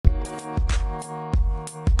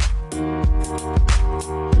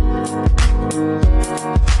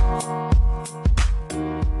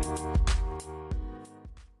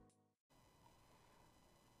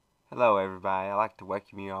everybody. I'd like to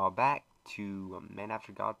welcome you all back to Man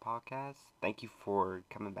After God podcast. Thank you for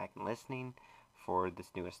coming back and listening for this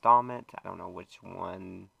new installment. I don't know which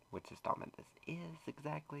installment this is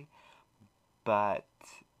exactly, but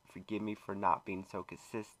forgive me for not being so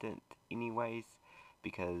consistent, anyways,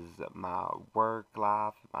 because my work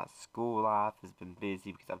life, my school life has been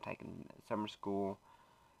busy because I'm taking summer school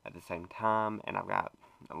at the same time, and I've got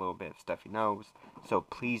a little bit of stuffy nose, so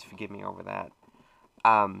please forgive me over that.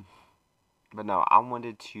 Um, but no, I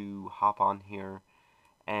wanted to hop on here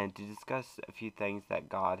and to discuss a few things that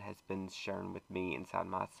God has been sharing with me inside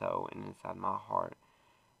my soul and inside my heart,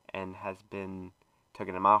 and has been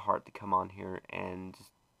tugging in my heart to come on here and just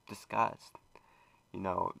discuss.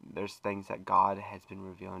 There's things that God has been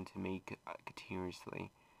revealing to me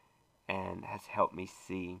continuously and has helped me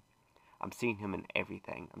see. I'm seeing Him in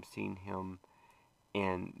everything. I'm seeing Him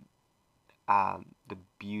in the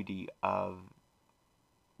beauty of,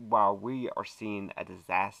 while we are seeing a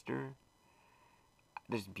disaster,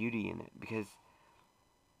 there's beauty in it, because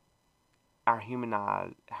our human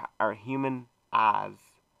eyes, our human eyes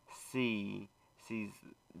sees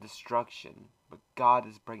destruction, but God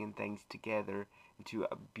is bringing things together into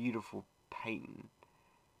a beautiful painting.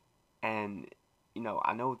 And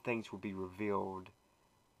I know things will be revealed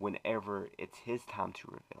whenever it's His time to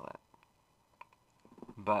reveal it.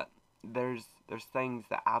 But there's things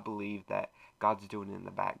that I believe that God's doing in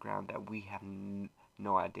the background that we have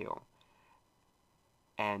no idea,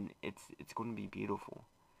 and it's going to be beautiful.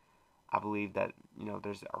 I believe that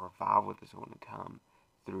there's a revival that's going to come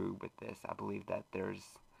through with this. I believe that there's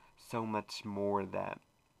so much more that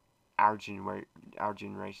our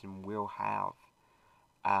generation will have,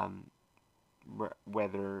 um,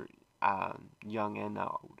 whether young and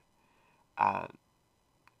old. Uh,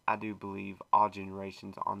 I do believe all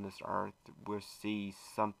generations on this earth will see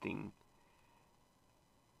something,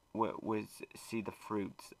 will see the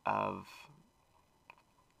fruits of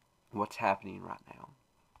what's happening right now.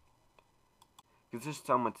 Because there's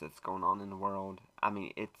so much that's going on in the world. I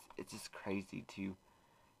mean, it's just crazy to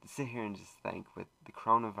sit here and just think, with the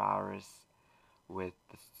coronavirus, with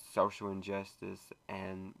the social injustice,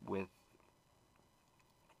 and with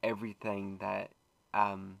everything that,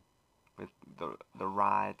 with the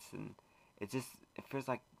riots, and it feels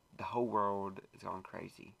like the whole world is going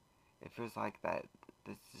crazy. It feels like that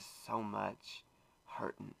there's just so much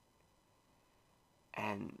hurting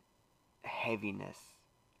and heaviness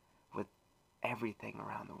with everything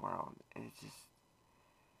around the world, and it's just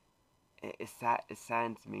it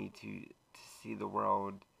saddens me to see the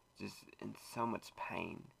world just in so much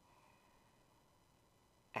pain,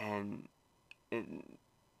 and it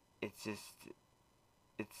it's just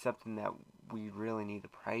it's something that we really need to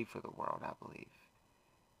pray for the world, I believe,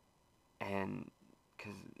 and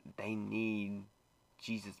because they need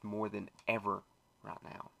Jesus more than ever right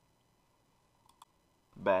now.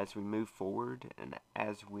 But as we move forward, and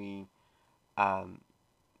as we um,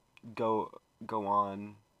 go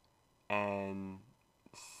on and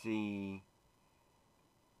see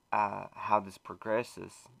how this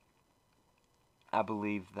progresses, I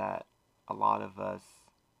believe that a lot of us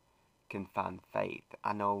can find faith.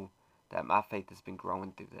 I know that my faith has been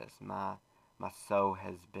growing through this. My soul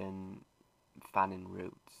has been finding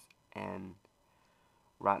roots, and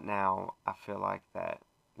right now I feel like that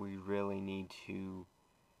we really need to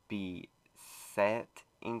be set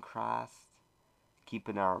in Christ,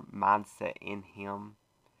 keeping our mindset in Him,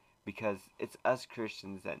 because it's us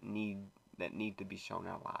Christians that need to be shown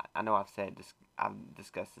our light. I know I've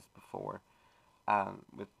discussed this before,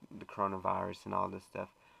 with the coronavirus and all this stuff.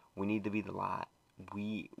 We need to be the light.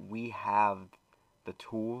 We have the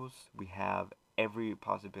tools. We have every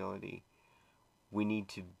possibility. We need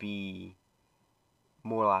to be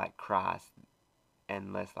more like Christ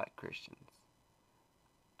and less like Christians.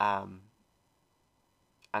 Um,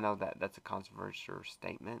 I know that that's a controversial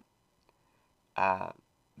statement, uh,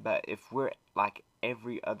 but if we're like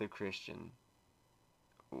every other Christian,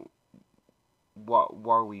 what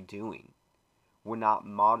are we doing? We're not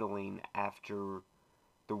modeling after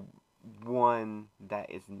the one that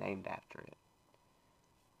is named after it.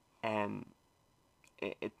 And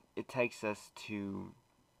it takes us to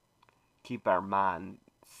keep our mind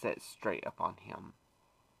set straight upon Him.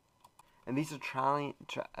 And these are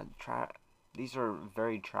these are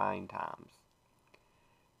very trying times.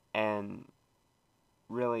 And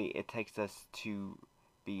really, it takes us to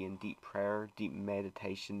be in deep prayer, deep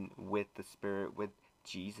meditation with the Spirit, with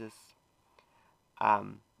Jesus.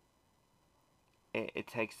 Um, it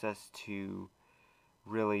takes us to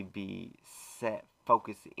really be set,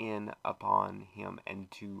 focus in upon Him,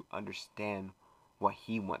 and to understand what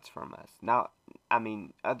He wants from us. Now, I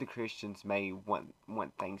mean, other Christians may want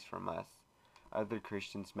things from us. Other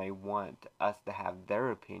Christians may want us to have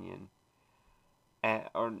their opinion,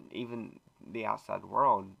 or even the outside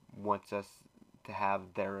world wants us to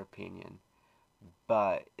have their opinion.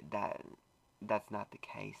 But that's not the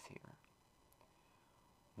case here.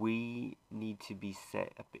 We need to be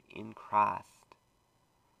set up in Christ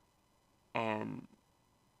and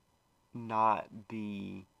not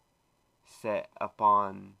be set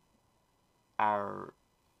upon our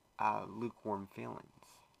lukewarm feelings.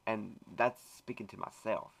 And that's speaking to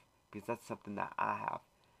myself, because that's something that I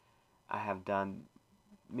have done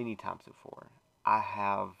many times before. I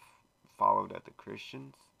have followed other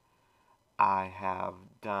Christians. I have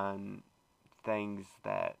done things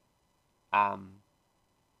that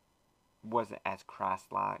wasn't as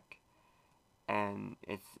Christ-like, and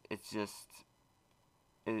it's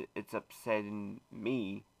upsetting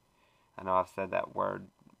me. I know I've said that word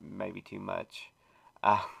maybe too much,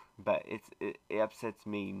 but it upsets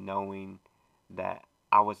me knowing that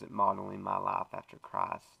I wasn't modeling my life after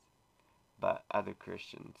Christ, but other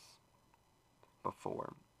Christians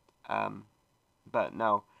before. But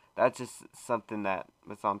no, that's just something that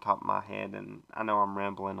was on top of my head, and I know I'm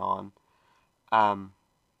rambling on.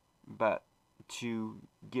 But to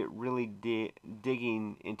get really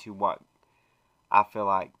digging into what I feel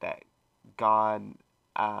like that God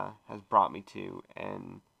has brought me to,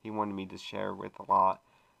 and He wanted me to share with a lot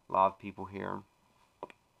of people here,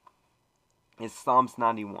 is Psalms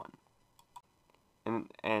 91.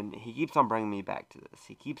 And He keeps on bringing me back to this.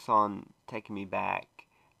 He keeps on taking me back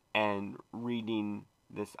and reading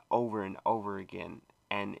this over and over again,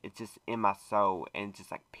 and it's just in my soul, and it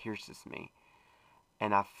just like pierces me,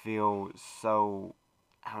 and I feel so,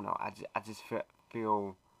 I don't know, I just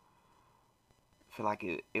feel like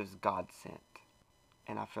it was God sent,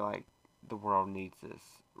 and I feel like the world needs this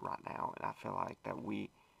right now, and I feel like that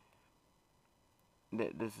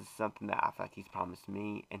this is something that I feel like He's promised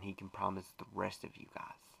me, and He can promise the rest of you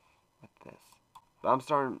guys with this. But I'm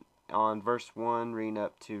starting on verse 1, reading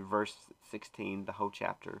up to verse 16, the whole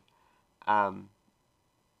chapter.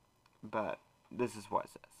 But this is what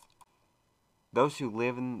it says. Those who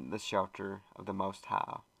live in the shelter of the Most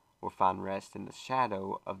High will find rest in the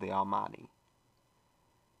shadow of the Almighty.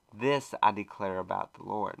 This I declare about the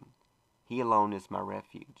Lord. He alone is my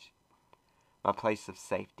refuge, my place of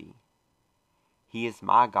safety. He is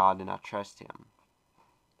my God, and I trust Him.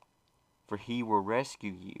 For He will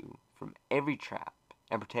rescue you from every trap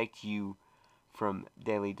and protect you from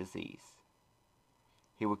deadly disease.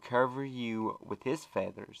 He will cover you with His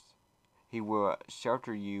feathers. He will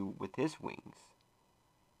shelter you with His wings.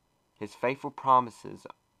 His faithful promises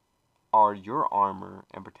are your armor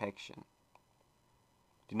and protection.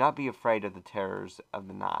 Do not be afraid of the terrors of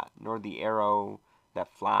the night, nor the arrow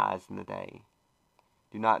that flies in the day.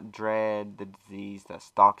 Do not dread the disease that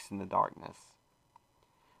stalks in the darkness,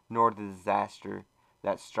 nor the disaster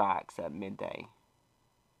that strikes at midday.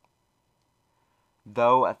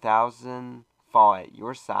 Though 1,000 fall at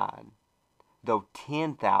your side, though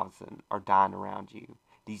 10,000 are dying around you,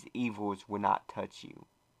 these evils will not touch you.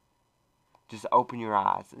 Just open your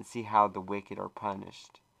eyes and see how the wicked are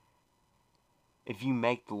punished. If you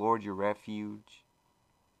make the Lord your refuge,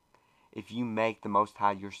 if you make the Most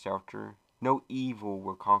High your shelter, no evil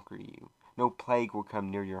will conquer you, no plague will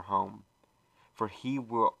come near your home. For He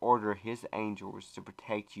will order His angels to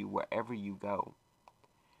protect you wherever you go.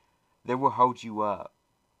 They will hold you up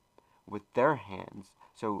with their hands,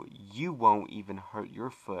 so you won't even hurt your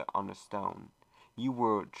foot on a stone. You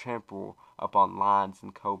will trample upon lions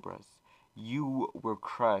and cobras. You will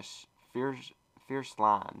crush fierce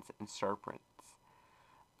lions and serpents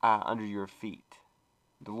under your feet.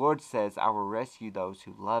 The Lord says, I will rescue those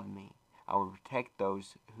who love me. I will protect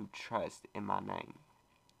those who trust in my name.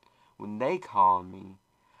 When they call on me,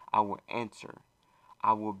 I will answer.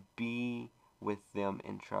 I will be with them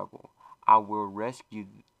in trouble. I will rescue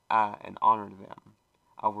and honor them.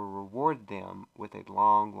 I will reward them with a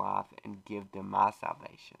long life and give them my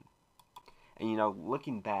salvation. And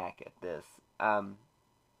looking back at this, I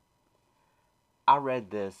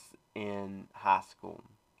read this in high school,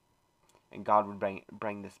 and God would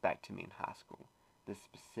bring this back to me in high school, this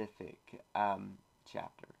specific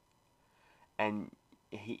chapter, and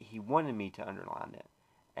he wanted me to underline it,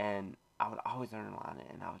 and I would always underline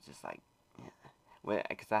it, and I was just like, yeah,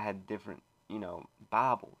 because I had different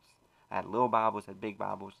Bibles. I had little Bibles, had big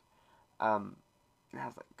Bibles, and I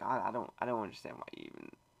was like, God, I don't understand why you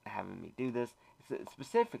even having me do this.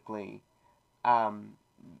 Specifically, the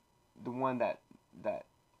one that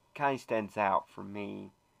kind of stands out for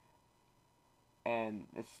me and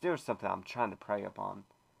it's still something I'm trying to pray upon.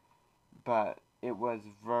 But it was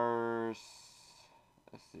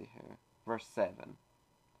let's see here, verse 7.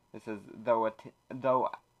 It says, though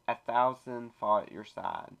a thousand fall at your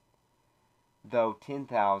side, though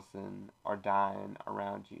 10,000 are dying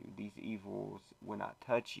around you, these evils will not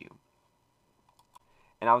touch you.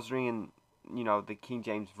 And I was reading, the King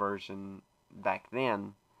James Version back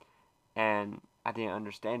then, and I didn't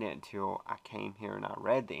understand it until I came here and I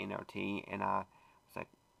read the NLT, and I was like,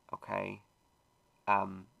 okay,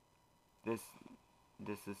 um, this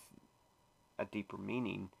is a deeper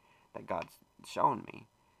meaning that God's showing me.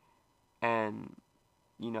 And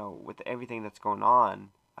with everything that's going on,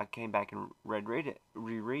 I came back and reread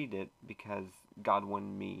it because God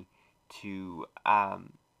wanted me to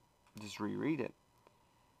just reread it,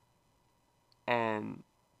 and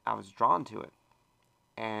I was drawn to it.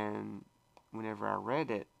 And whenever I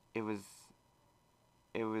read it, it was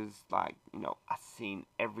like I seen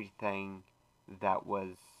everything that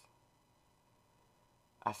was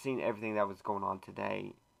going on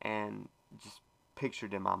today, and just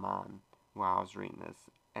pictured in my mind while I was reading this.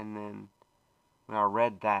 And then when I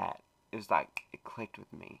read that, it was like it clicked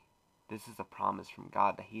with me. This is a promise from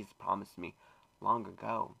God that He's promised me long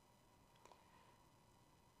ago.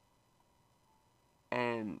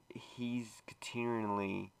 And He's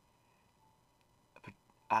continually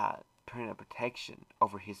putting a protection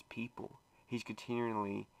over His people. He's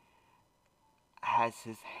continually has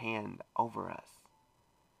His hand over us.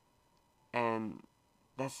 And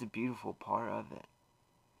that's the beautiful part of it.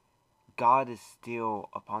 God is still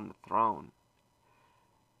upon the throne.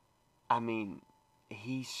 I mean,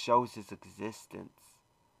 He shows His existence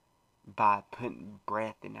by putting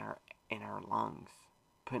breath in our lungs,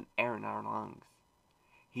 putting air in our lungs.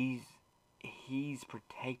 He's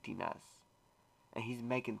protecting us, and He's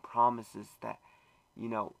making promises that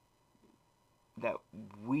that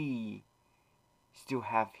we still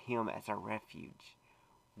have Him as our refuge.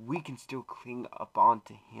 We can still cling up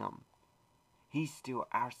onto Him. He's still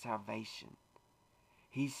our salvation.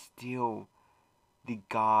 He's still the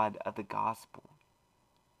God of the gospel.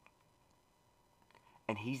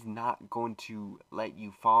 And He's not going to let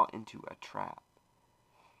you fall into a trap.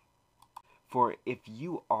 For if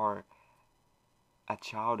you are a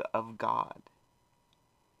child of God,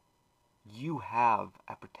 you have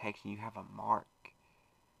a protection, you have a mark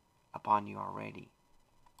upon you already.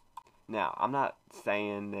 Now, I'm not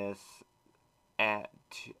saying this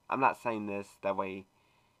that way,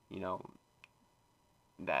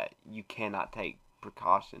 that you cannot take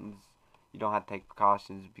precautions. You don't have to take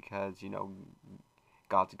precautions because,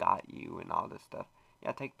 God's got you and all this stuff.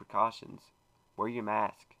 Yeah, take precautions. Wear your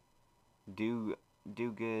mask. Do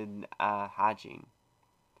good hygiene.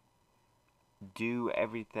 Do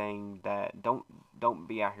everything that don't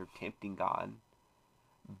be out here tempting God.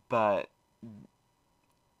 But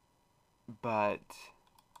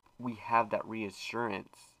we have that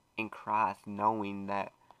reassurance in Christ, knowing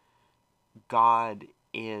that God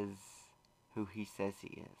is who He says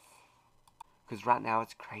He is. Because right now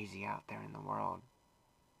it's crazy out there in the world.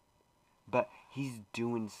 But He's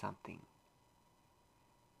doing something.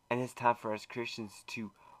 And it's time for us Christians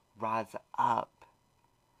to rise up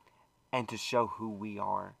and to show who we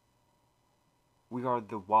are. We are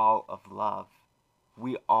the wall of love.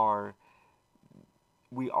 We are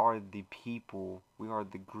the people, we are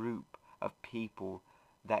the group of people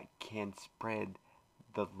that can spread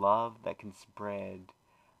the love, that can spread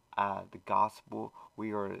the gospel.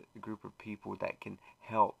 We are a group of people that can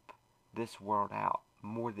help this world out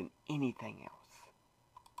more than anything else.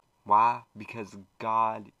 Why? Because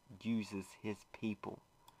God uses His people.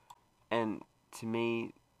 And to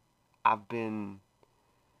me, I've been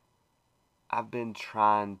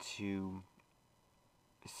trying to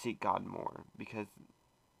seek God more because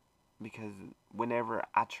whenever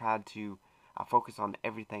I focus on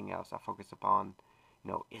everything else. I focus upon,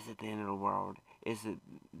 is it the end of the world? Is it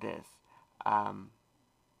this? Are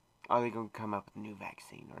they going to come up with a new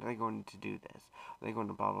vaccine? Are they going to do this? Are they going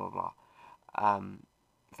to blah, blah, blah?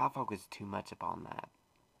 If I focus too much upon that,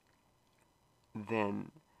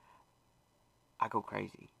 then I go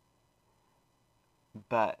crazy.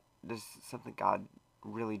 But there's something God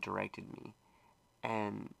really directed me.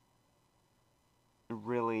 And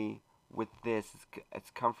really, with this,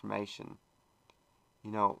 it's confirmation.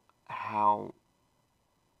 How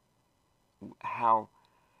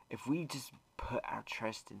if we just put our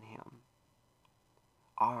trust in Him,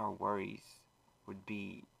 all our worries would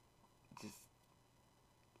be just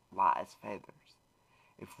light as feathers.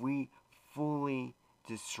 If we fully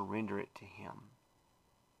just surrender it to Him,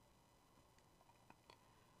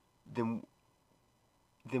 then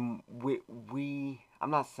then I'm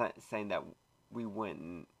not saying that we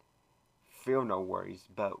wouldn't feel no worries,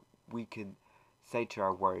 but we could say to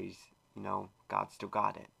our worries, God still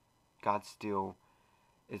got it. God still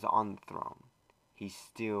is on the throne. He's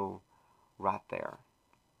still right there.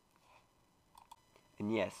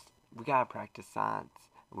 And yes, we gotta practice science.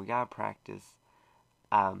 We gotta practice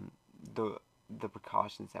um, the the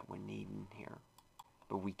precautions that we're needing here.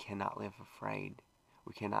 But we cannot live afraid.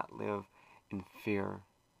 We cannot live in fear,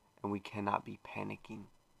 and we cannot be panicking.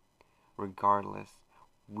 Regardless,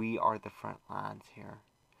 we are the front lines here.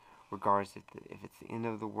 Regardless if it's the end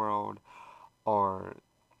of the world, or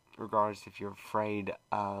regardless if you're afraid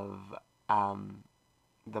of um,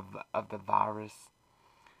 the virus,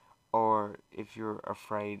 or if you're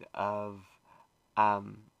afraid of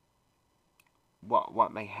um,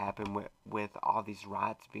 what may happen with all these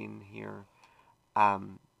riots being here.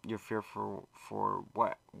 You're fearful for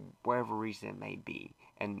whatever reason it may be,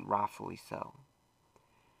 and rightfully so.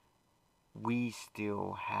 We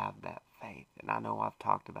still have that faith, and I know I've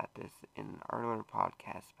talked about this in an earlier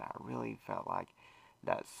podcast, but I really felt like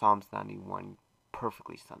that Psalms 91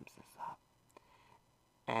 perfectly sums this up.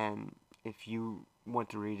 And if you want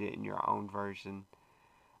to read it in your own version,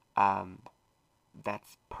 um,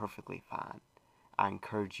 that's perfectly fine. I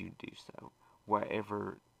encourage you to do so.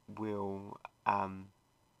 Whatever will,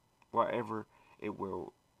 whatever it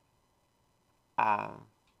will, uh,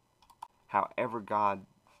 however God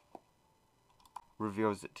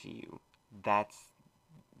reveals it to you, that's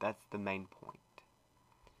that's the main point.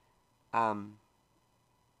 Um,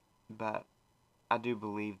 but I do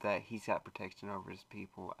believe that He's got protection over His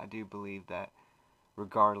people. I do believe that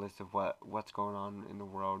regardless of what's going on in the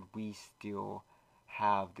world, we still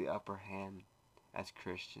have the upper hand as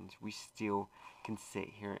Christians. We still can sit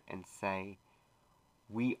here and say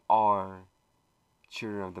we are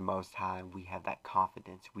children of the Most High. We have that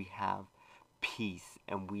confidence. We have peace,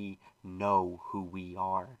 and we know who we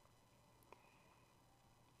are.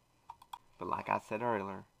 But like I said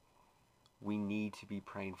earlier, we need to be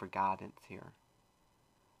praying for guidance here.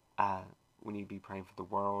 Uh, we need to be praying for the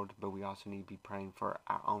world, but we also need to be praying for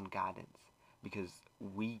our own guidance, because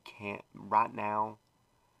we can't right now.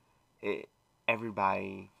 It,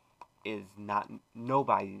 everybody is not.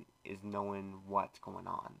 Nobody is knowing what's going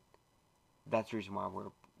on. That's the reason why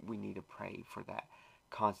we need to pray for that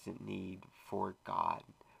constant need for God,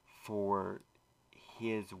 for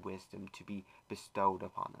His wisdom to be bestowed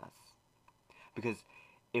upon us. Because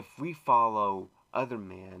if we follow other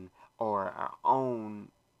men or our own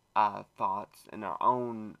thoughts and our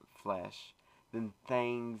own flesh, then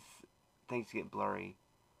things get blurry.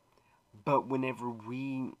 But whenever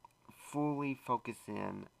we fully focus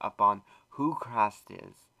in upon who Christ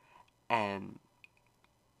is and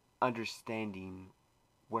understanding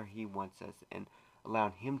where He wants us and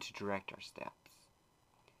allowing Him to direct our steps,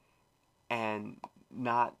 and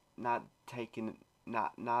not taking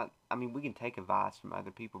not I mean, we can take advice from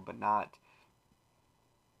other people, but not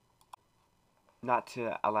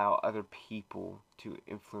to allow other people to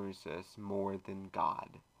influence us more than God.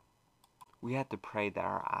 We have to pray that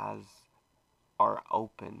our eyes are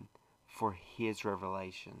open for His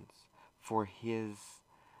revelations, for His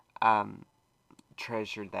um,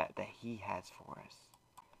 treasure that He has for us,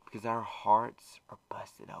 because our hearts are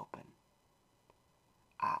busted open.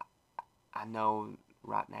 I I know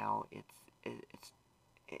right now it,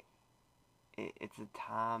 it's a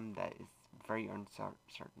time that is very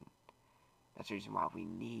uncertain. That's the reason why we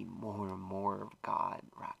need more and more of God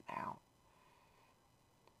right now.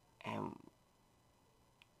 And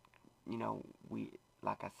we,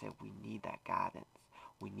 like I said, we need that guidance.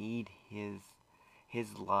 We need His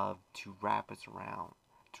love to wrap us around,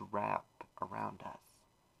 to wrap around us.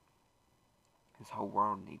 This whole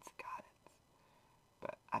world needs guidance.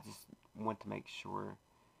 But I just want to make sure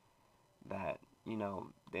that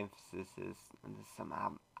the emphasis is, and this is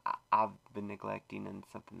something I've been neglecting, and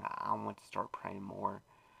something that I want to start praying more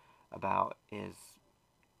about is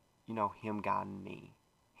Him guiding me,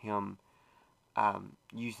 Him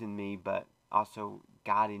using me, but also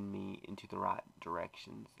guiding me into the right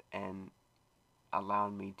directions, and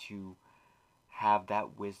allowing me to have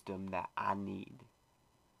that wisdom that I need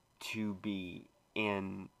to be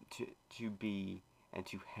in to be and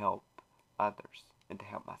to help others and to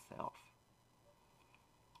help myself.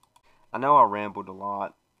 I know I rambled a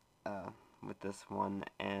lot with this one,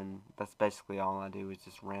 and that's basically all I do is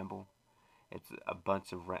just ramble. It's a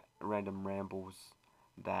bunch of random rambles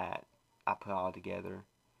that I put all together,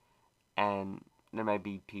 and there may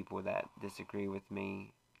be people that disagree with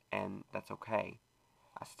me, and that's okay.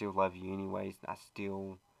 I still love you anyways.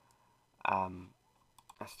 Um,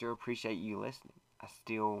 I still appreciate you listening. I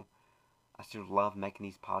still love making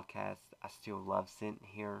these podcasts. I still love sitting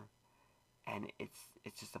here, and it's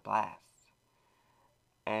just a blast.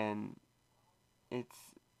 And it's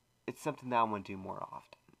it's something that I want to do more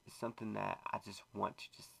often. It's something that I just want to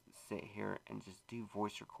just sit here and just do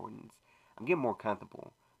voice recordings. I'm getting more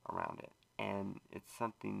comfortable around it, and it's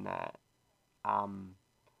something that um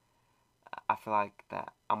I feel like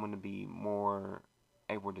that I'm gonna be more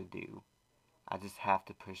able to do. I just have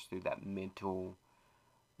to push through that mental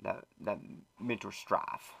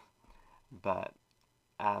strife. But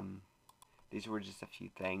um, these were just a few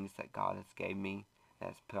things that God has gave me,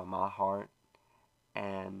 that's put on my heart,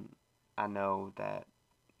 and I know that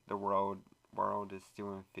the world is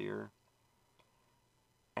still in fear,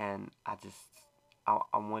 and I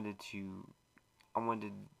wanted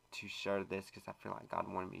to share this because I feel like God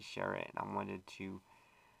wanted me to share it, and I wanted to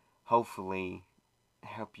hopefully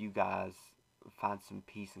help you guys find some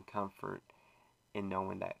peace and comfort in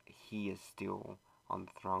knowing that He is still on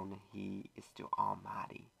the throne and He is still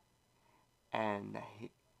Almighty, and that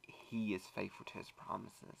He is faithful to His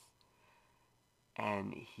promises,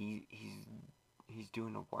 and He's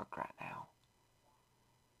doing the work right now.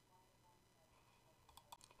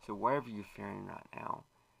 So wherever you're feeling right now,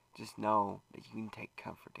 just know that you can take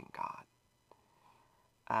comfort in God.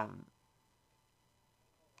 Um,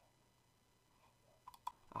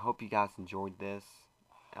 I hope you guys enjoyed this.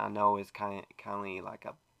 I know it's kind of like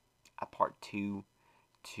a part two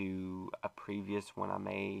to a previous one I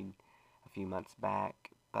made a few months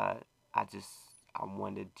back, but I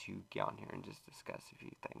wanted to get on here and just discuss a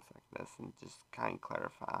few things like this and just kind of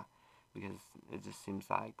clarify, because it just seems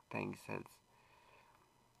like things has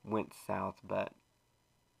went south, but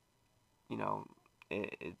you know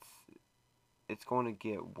it, it's it's going to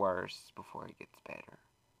get worse before it gets better,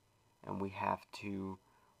 and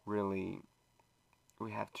really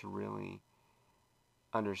we have to really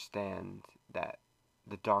understand that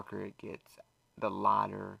the darker it gets, the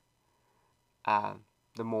lighter, uh,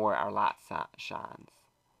 the more our light shines.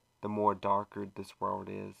 The more darker this world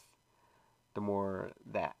is, the more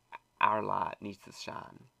that our light needs to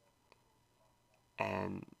shine.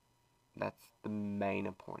 And that's the main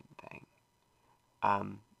important thing.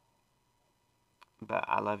 Um, but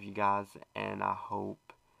I love you guys, and I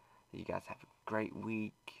hope that you guys have a great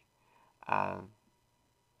week. Uh,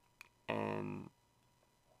 and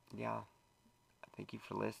yeah, thank you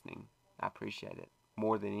for listening. I appreciate it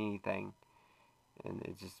more than anything. And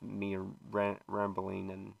it's just me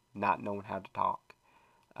rambling and not knowing how to talk.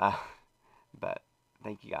 Uh, but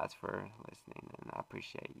thank you guys for listening, and I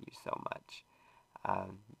appreciate you so much.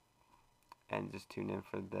 Um, and just tune in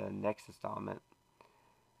for the next installment,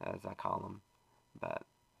 as I call them. But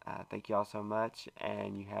thank you all so much,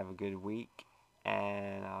 and you have a good week,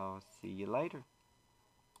 and I'll see you later.